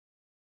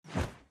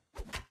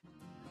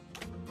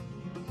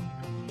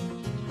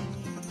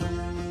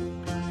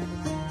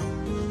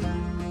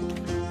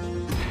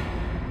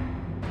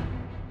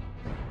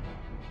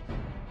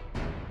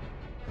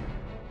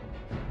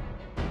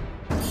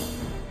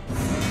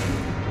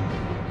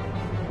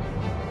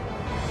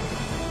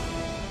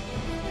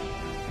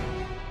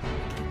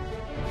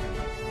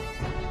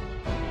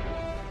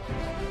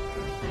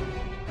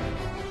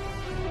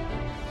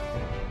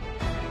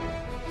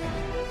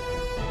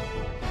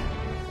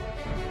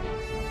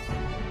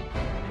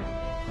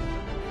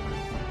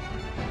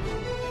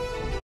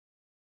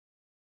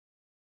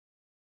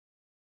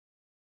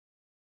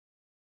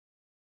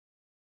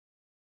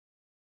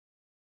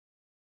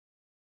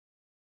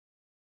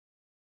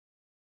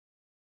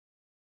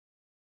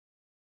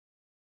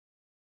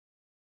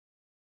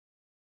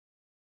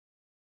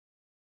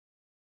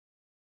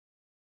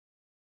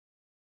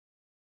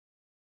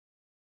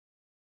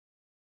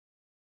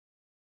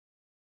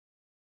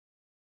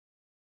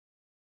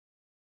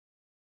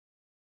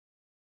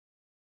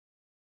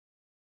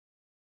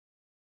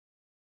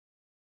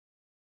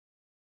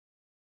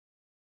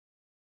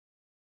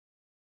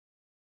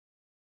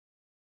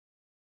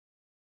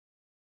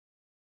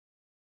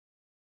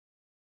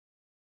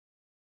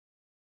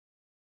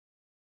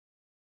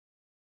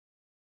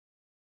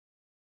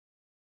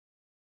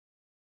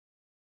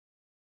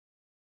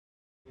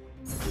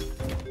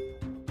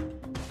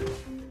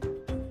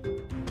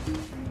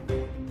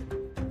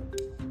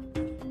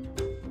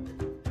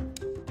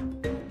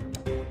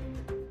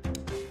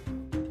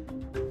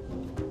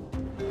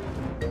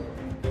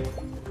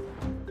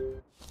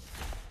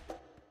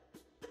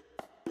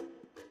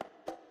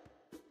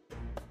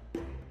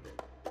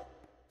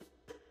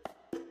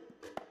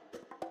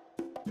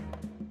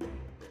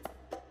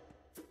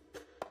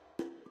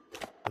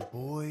The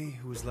boy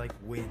who was like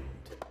wind.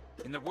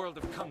 In the world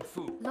of Kung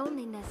Fu.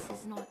 Loneliness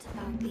is not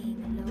about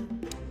being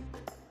alone.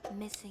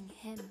 Missing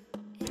him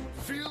is...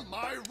 Feel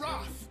my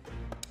wrath!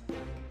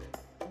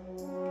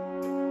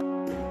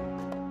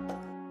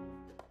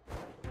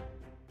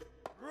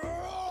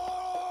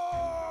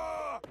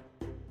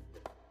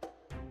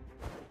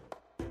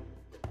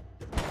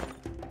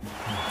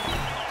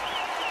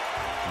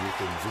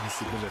 With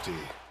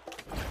invincibility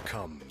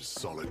comes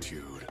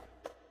solitude.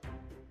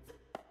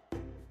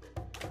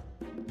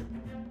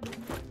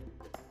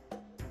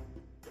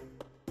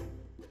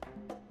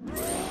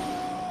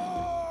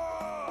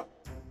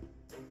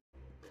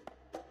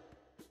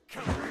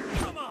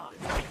 Come on!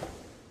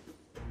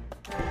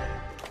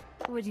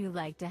 Would you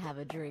like to have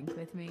a drink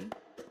with me?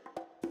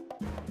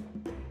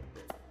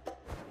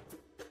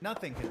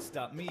 Nothing can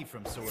stop me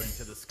from soaring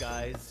to the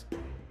skies.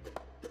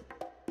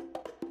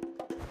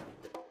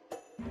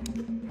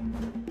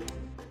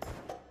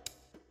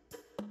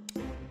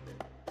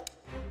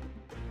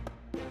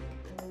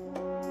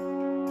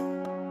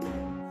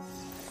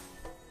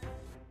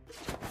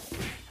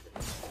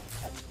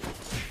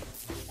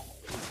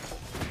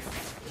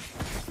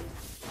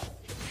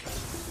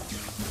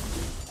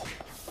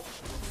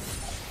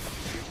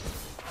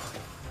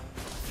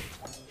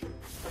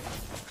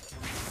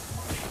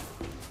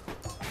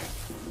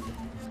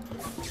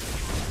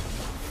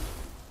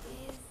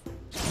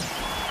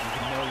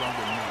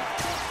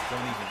 Don't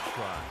even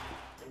try.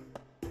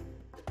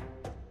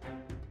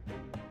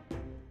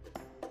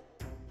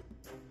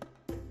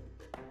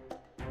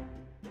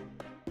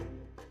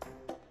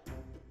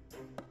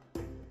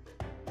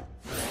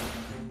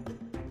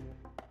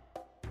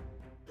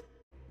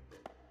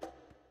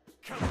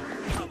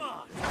 Come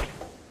on!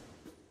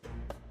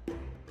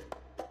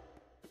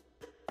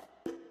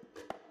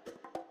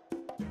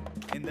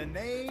 In the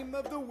name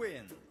of the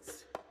winds.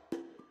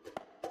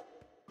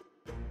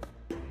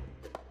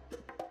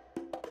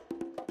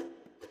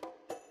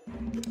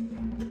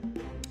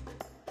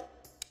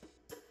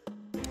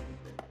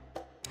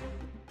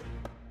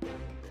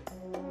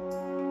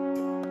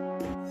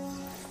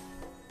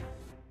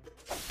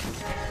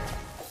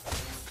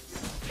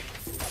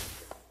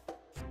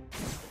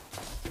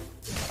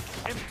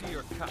 Empty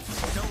your cup.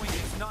 Knowing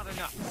is not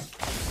enough.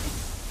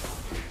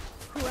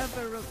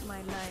 Whoever wrote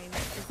my line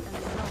is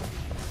alone.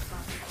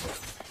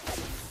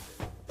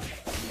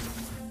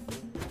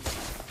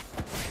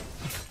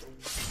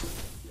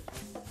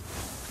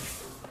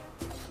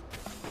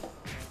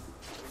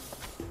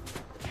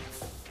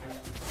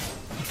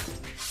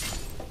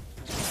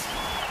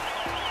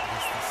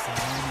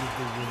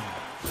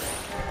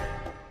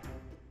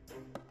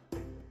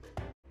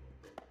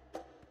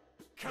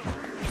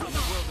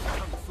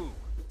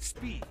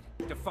 Speed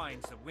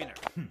defines the winner.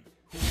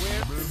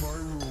 Where may my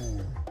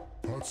rule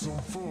had some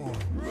fun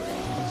with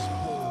this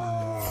boring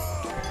world.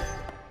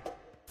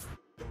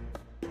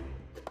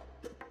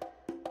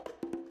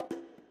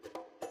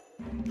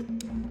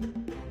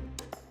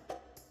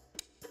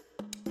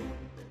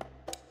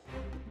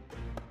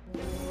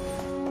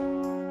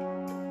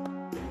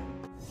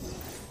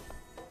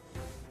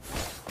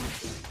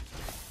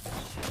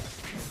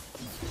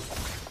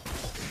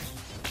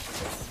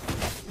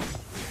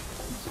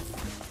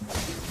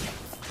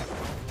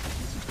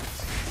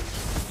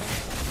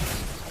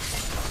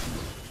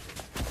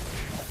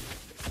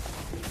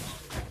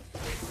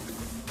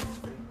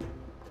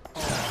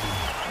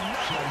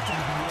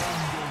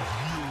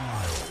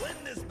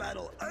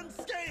 Battle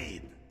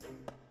unscathed!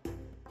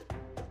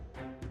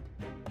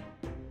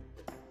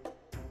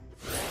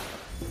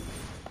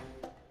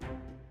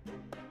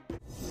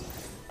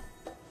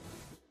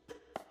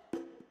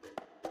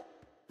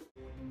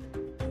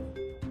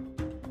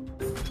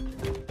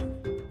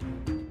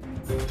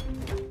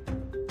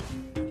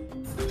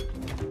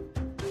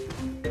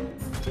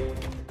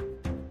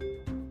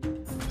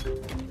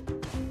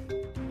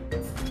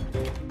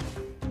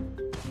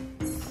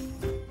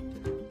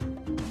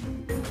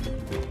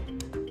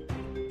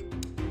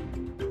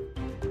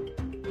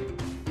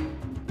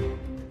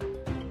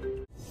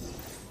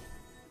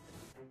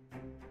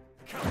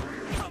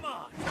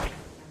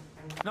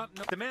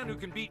 The man who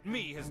can beat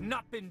me has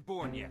not been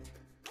born yet.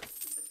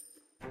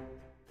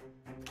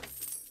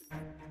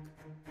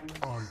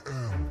 I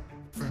am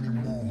an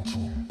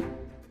immortal.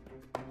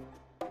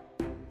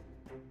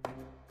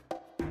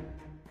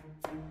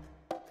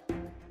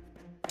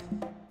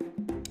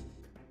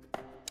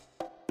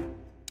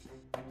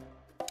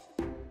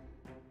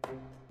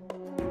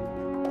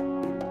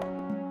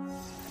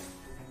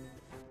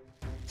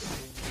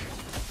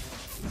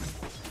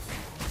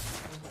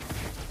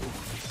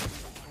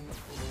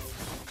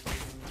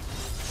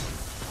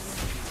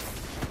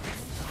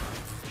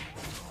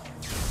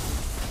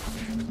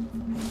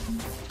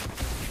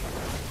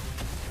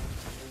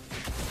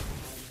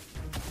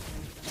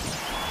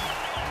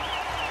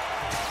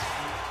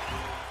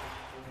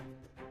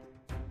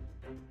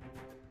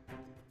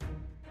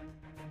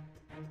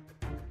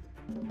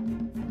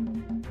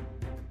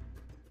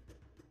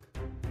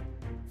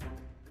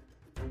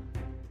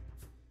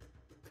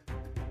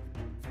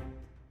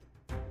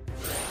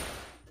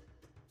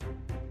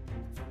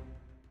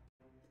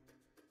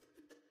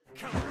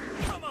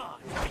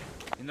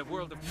 In the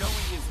world of knowing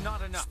is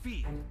not enough.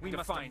 Speed. We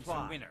must find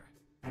a winner.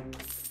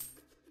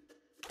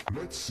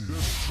 Let's see.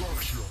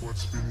 Destruction.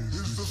 What's beneath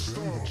is the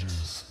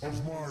stages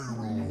of my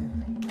role.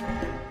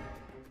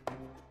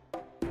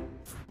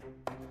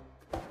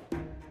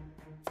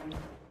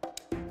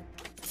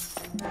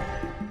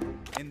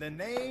 In the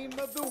name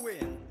of the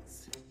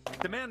winds.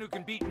 The man who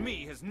can beat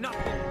me has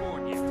not been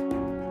born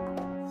yet.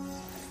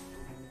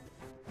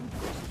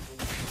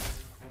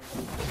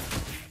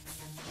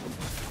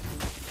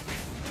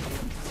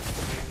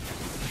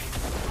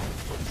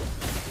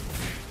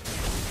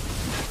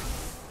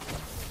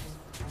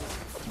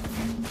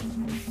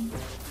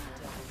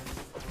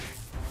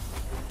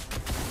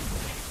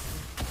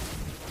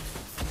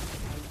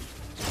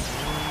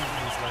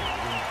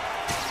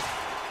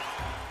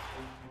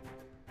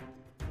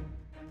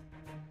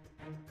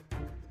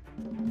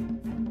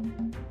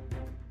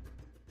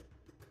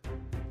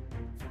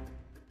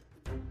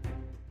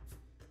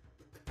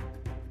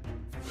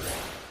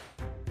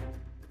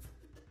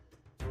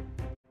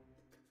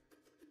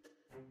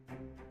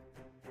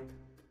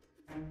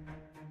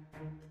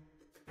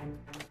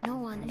 No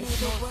one May is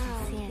the more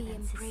world sincere be than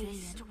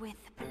embraced Sicilian. with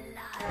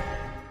blood.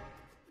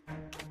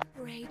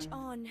 Rage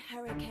on,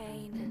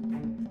 hurricane.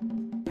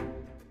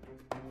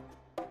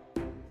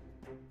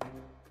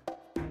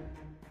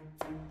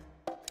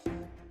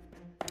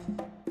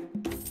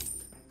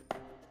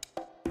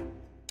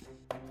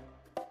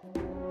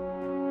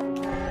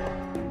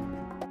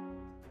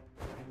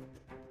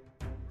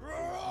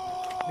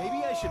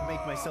 Maybe I should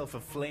make myself a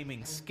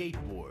flaming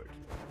skateboard.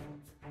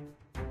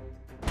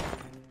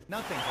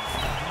 Nothing can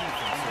stop me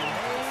from soaring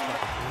to the sky.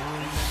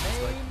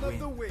 In the name of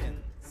the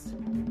winds.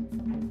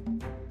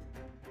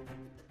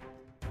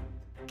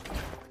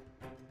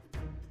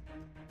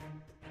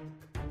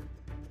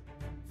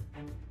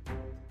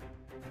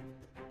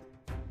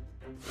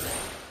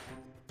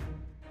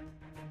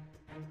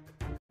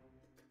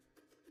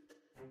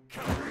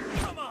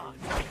 Come on!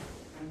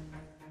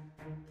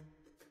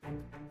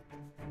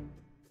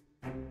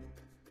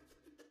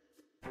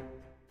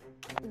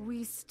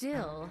 We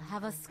still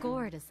have a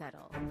score to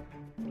settle.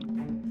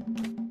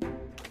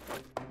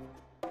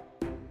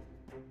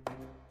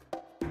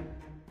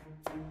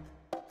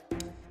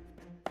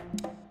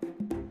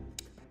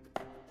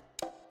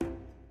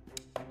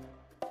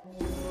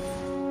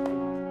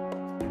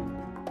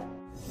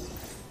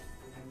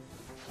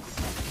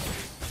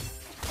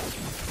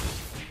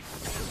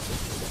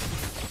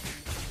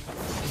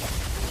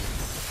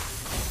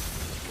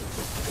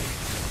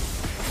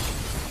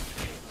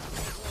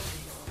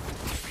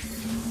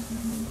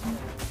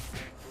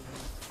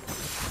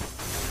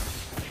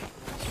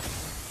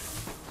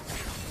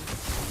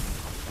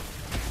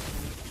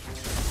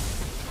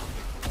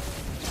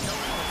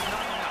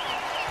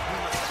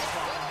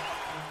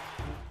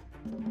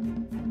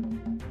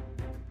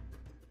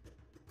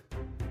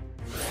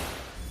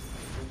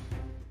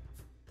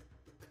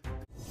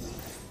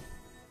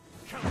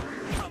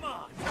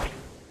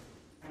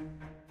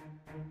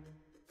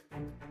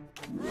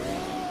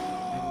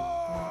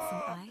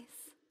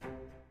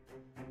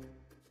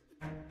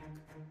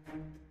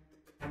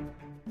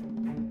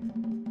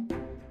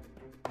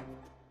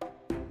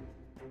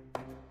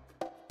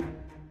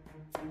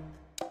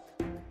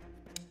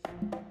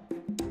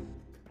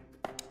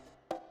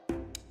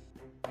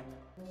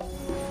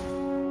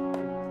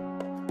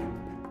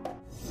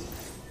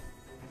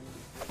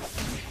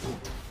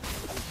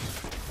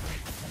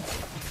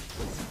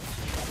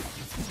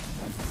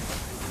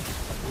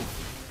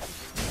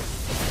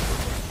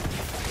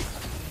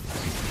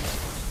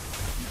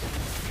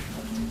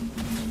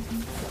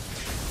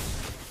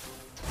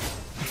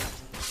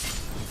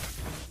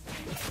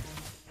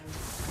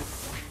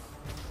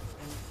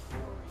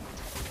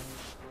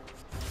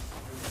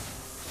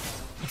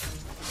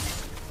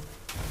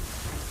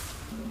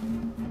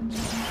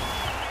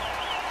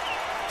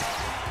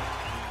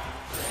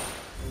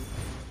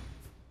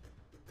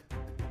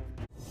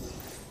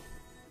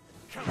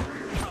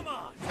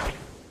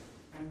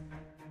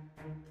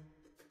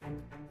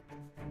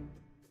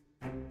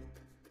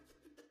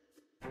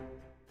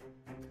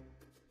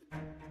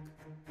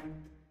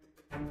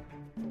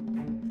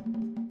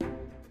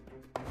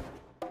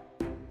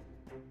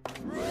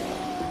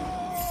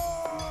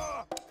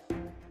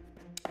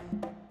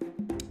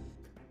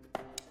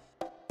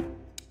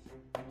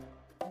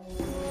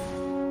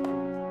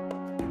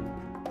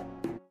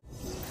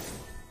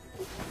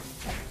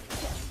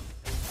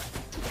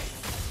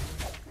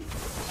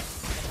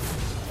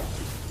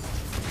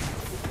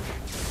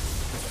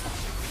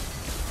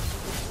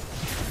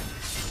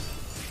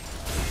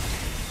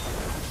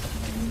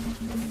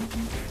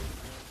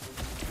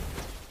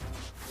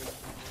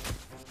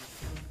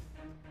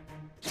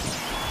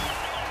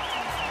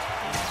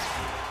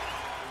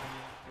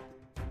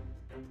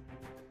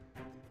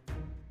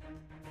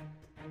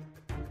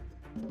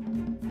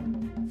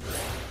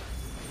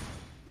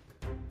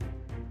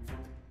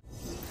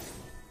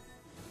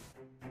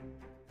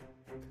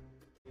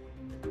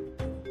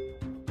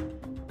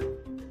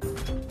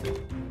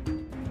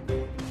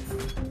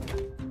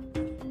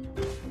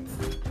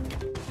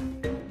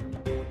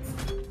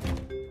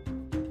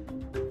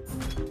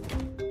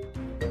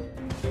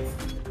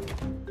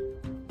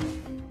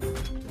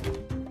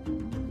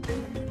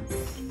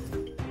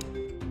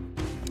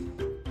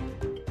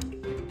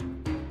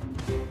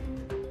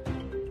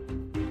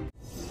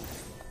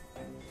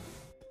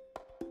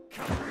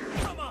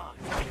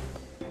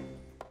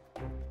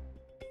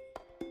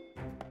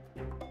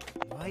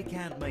 Why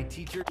can't my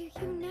teacher... Do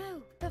you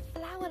know the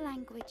flower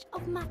language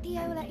of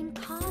Matthiola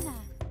Incarna?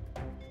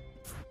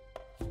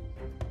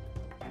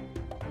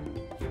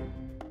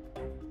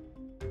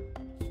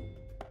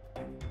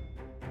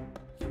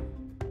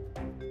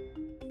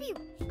 Pew,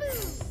 boo!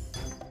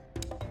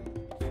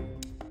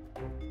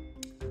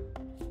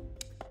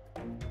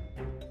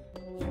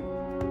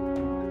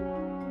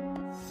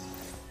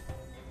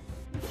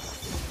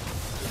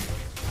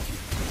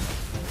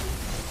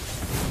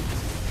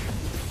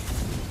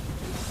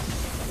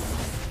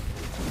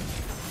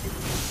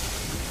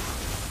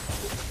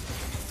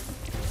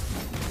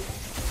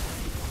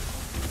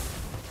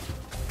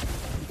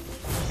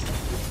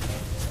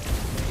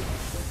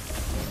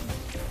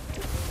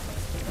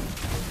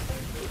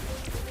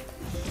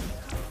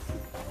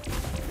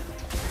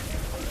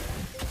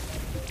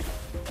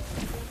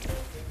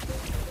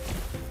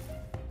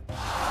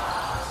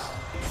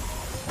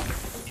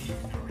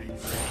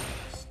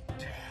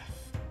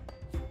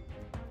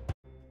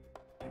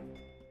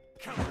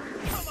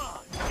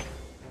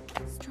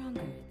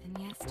 Stronger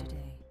than yesterday.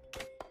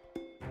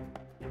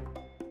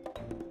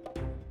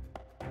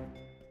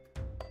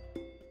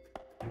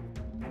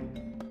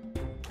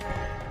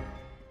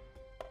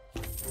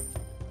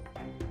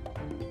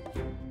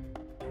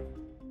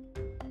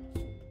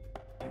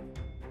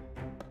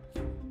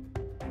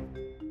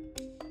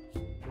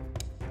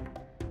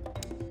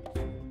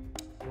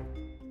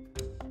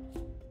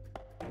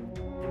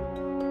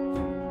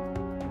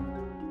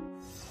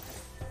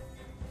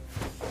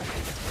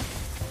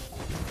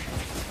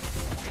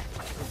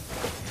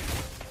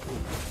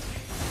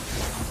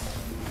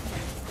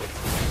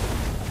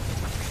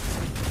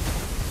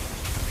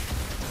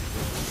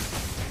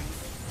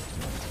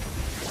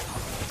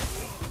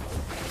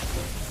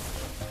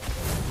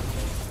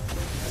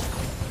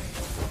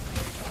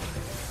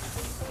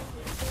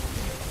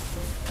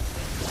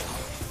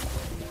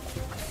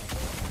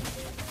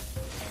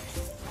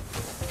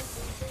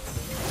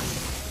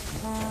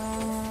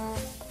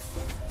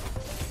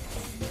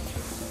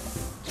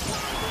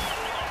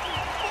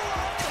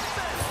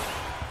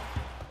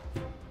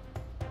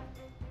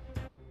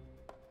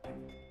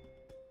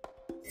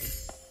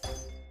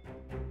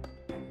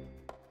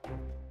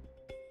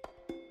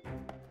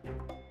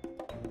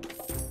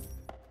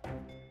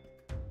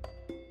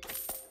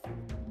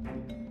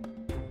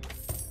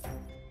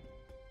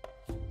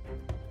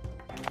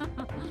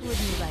 Wouldn't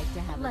you like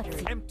to have a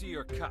drink? Empty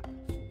your cup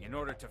in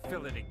order to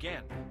fill it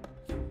again.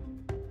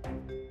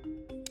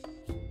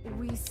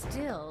 We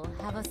still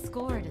have a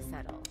score to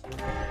settle.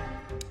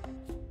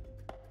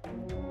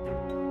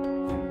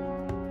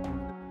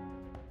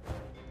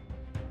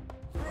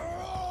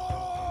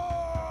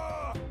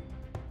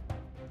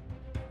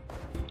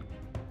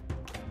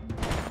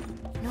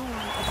 No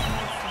one is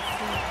more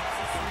sincere than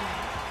Cecilia.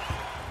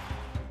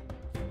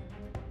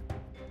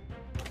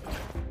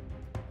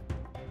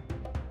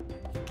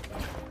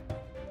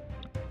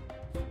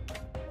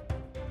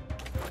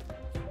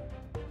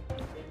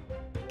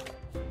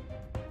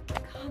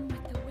 Come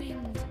with the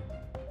wind.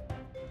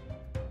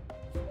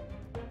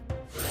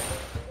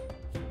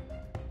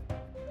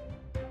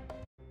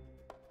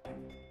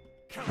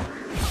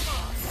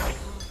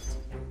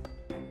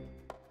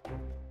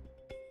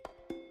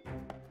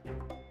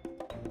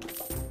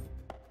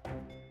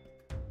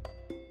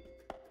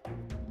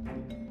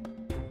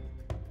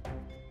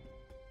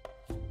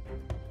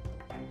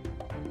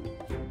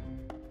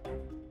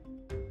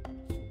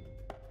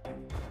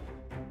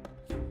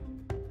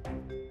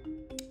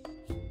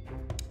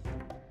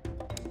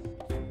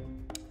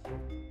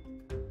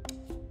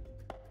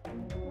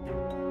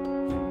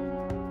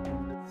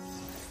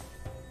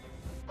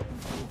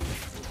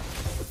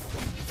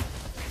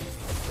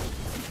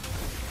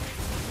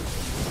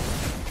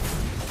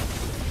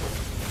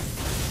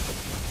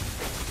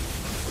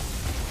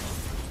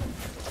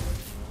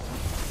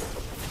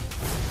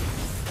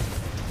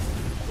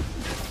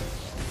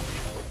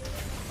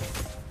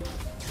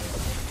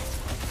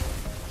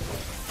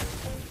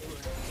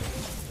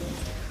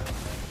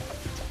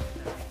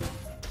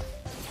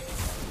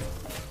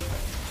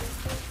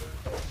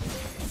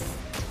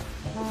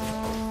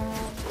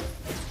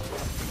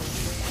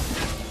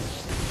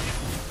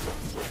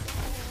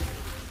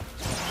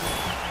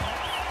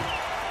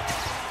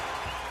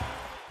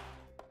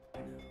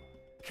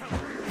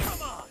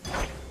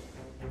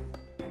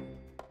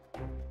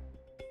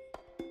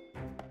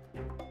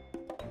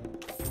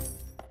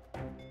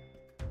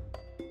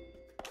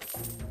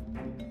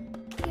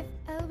 If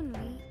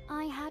only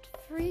I had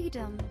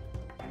freedom.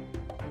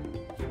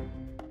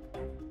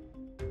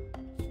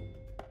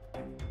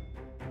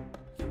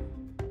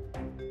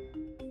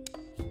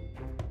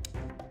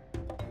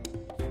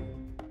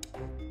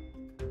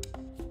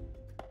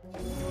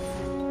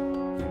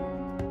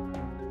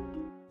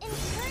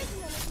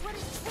 Encouragement is what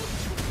it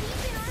takes to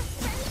deepen our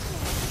friendship.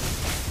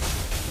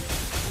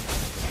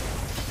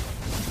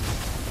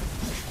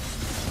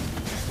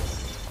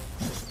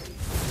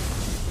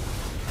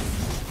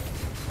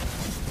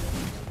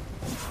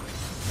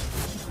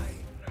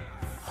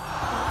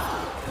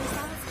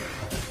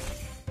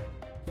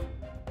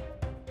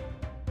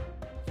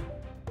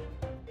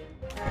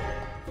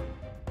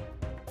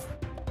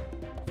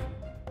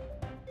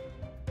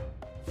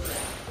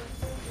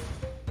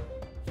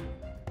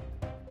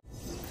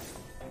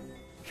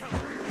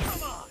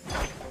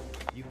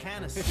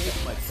 can't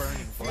escape my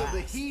burning blasts. Feel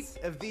the heat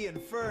of the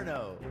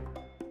inferno.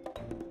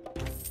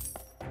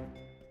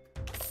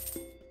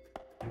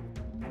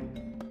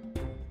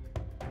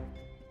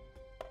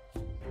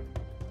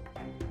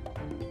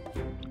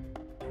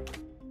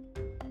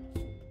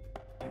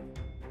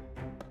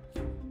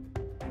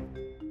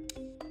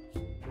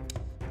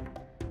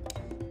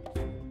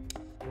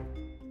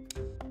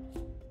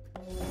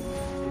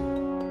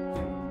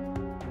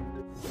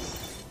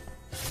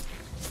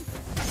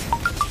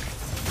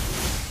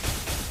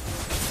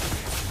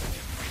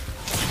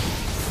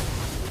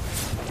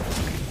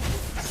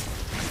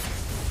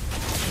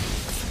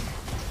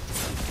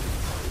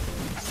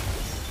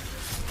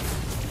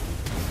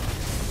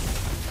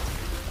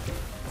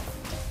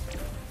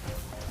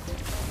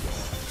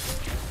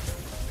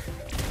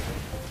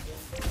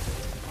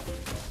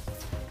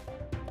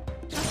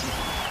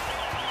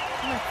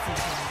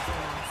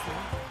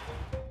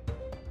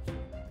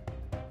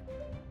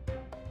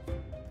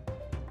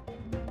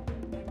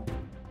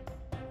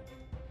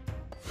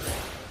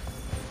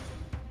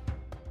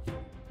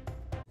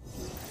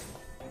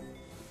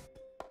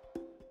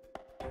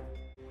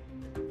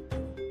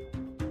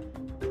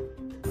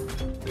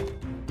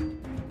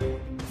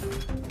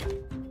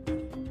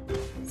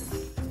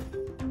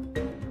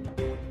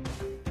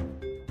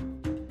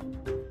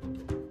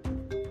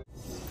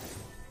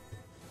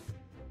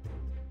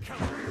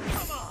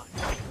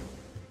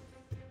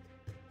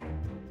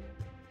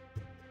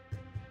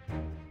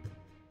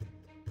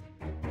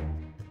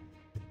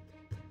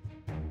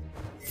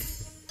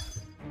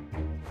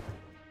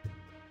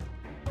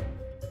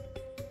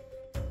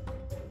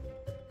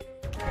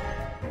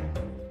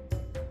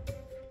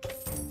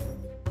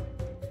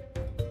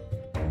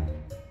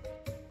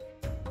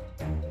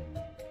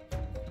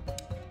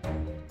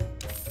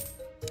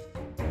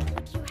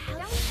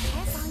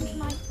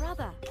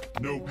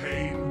 No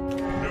pain,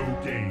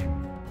 no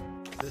gain.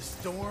 The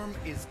storm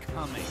is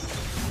coming.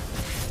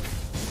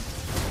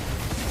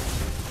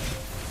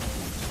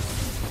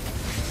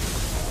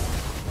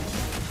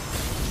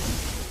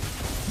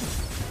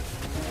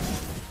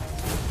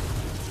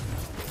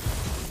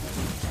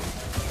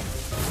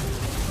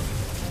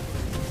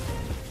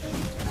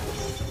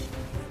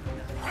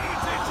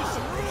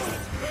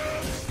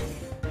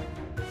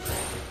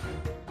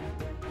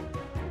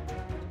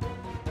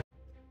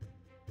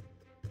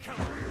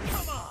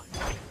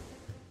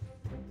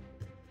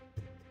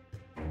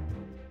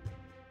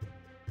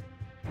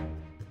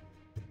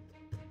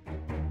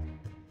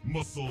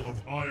 Muscle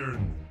of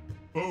iron,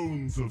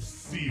 bones of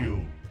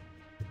steel.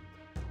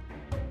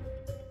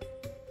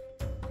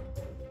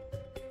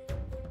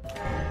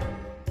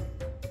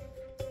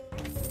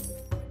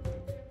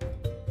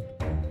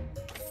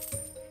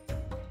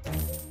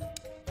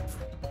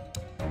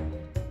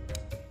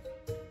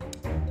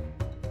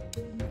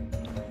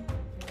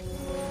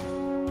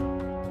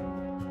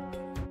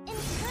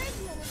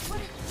 Encouragement is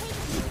what it takes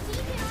to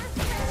deepen our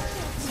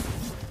friendship.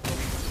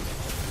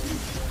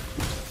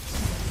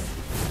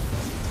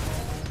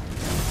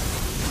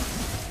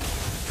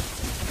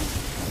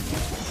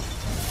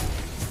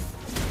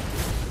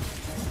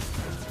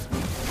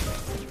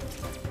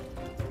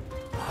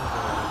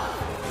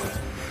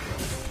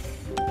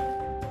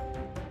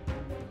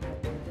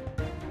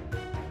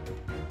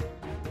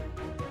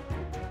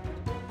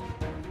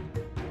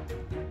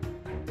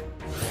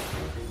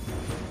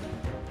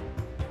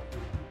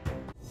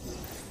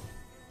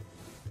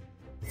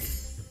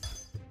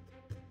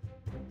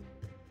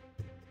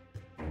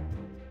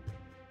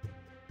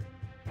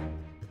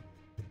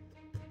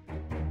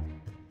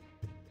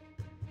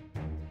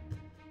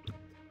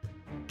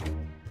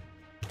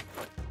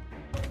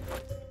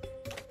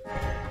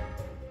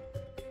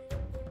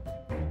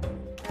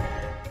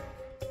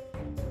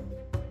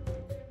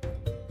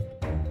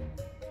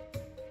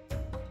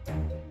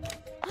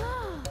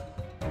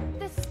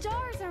 The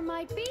stars are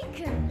my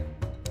beacon.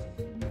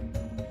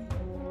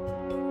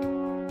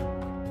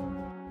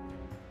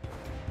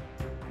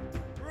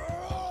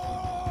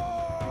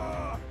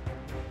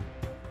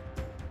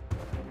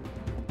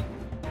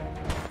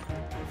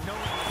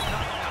 Knowing is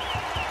not enough.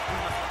 We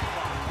must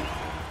apply.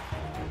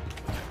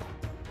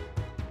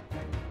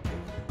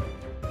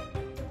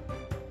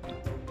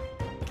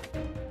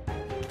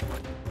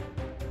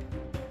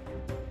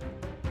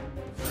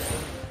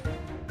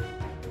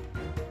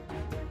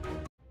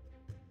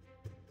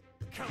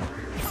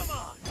 Come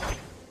on!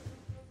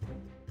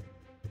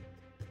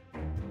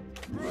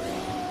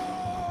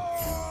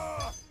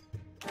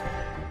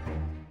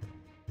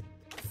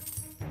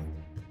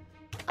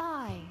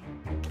 I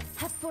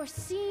have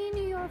foreseen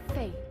your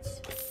fate.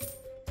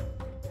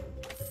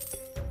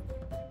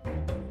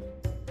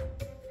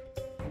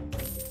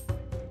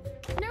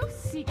 No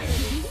secret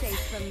is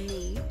safe from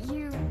me.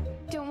 You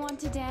don't want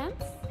to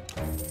dance?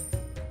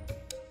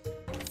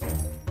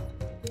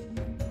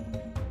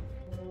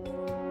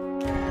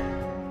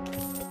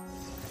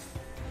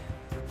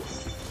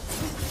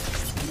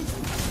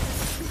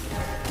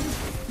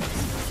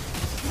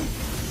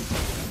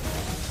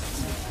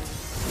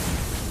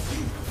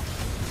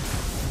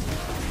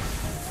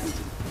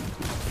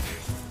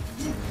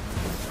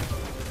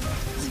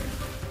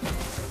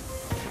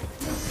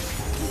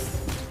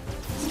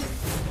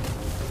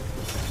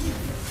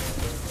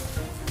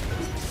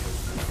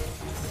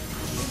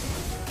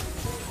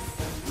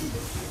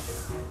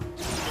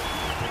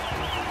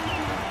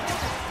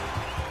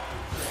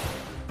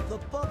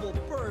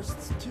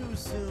 bursts too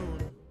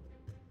soon.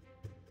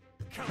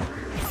 Come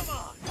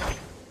on!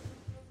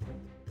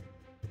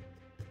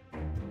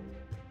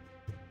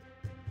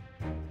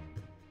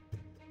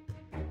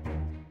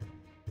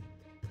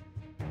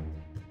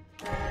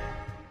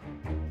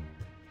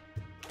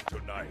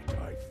 Tonight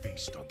I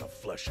feast on the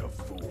flesh of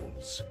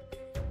fools.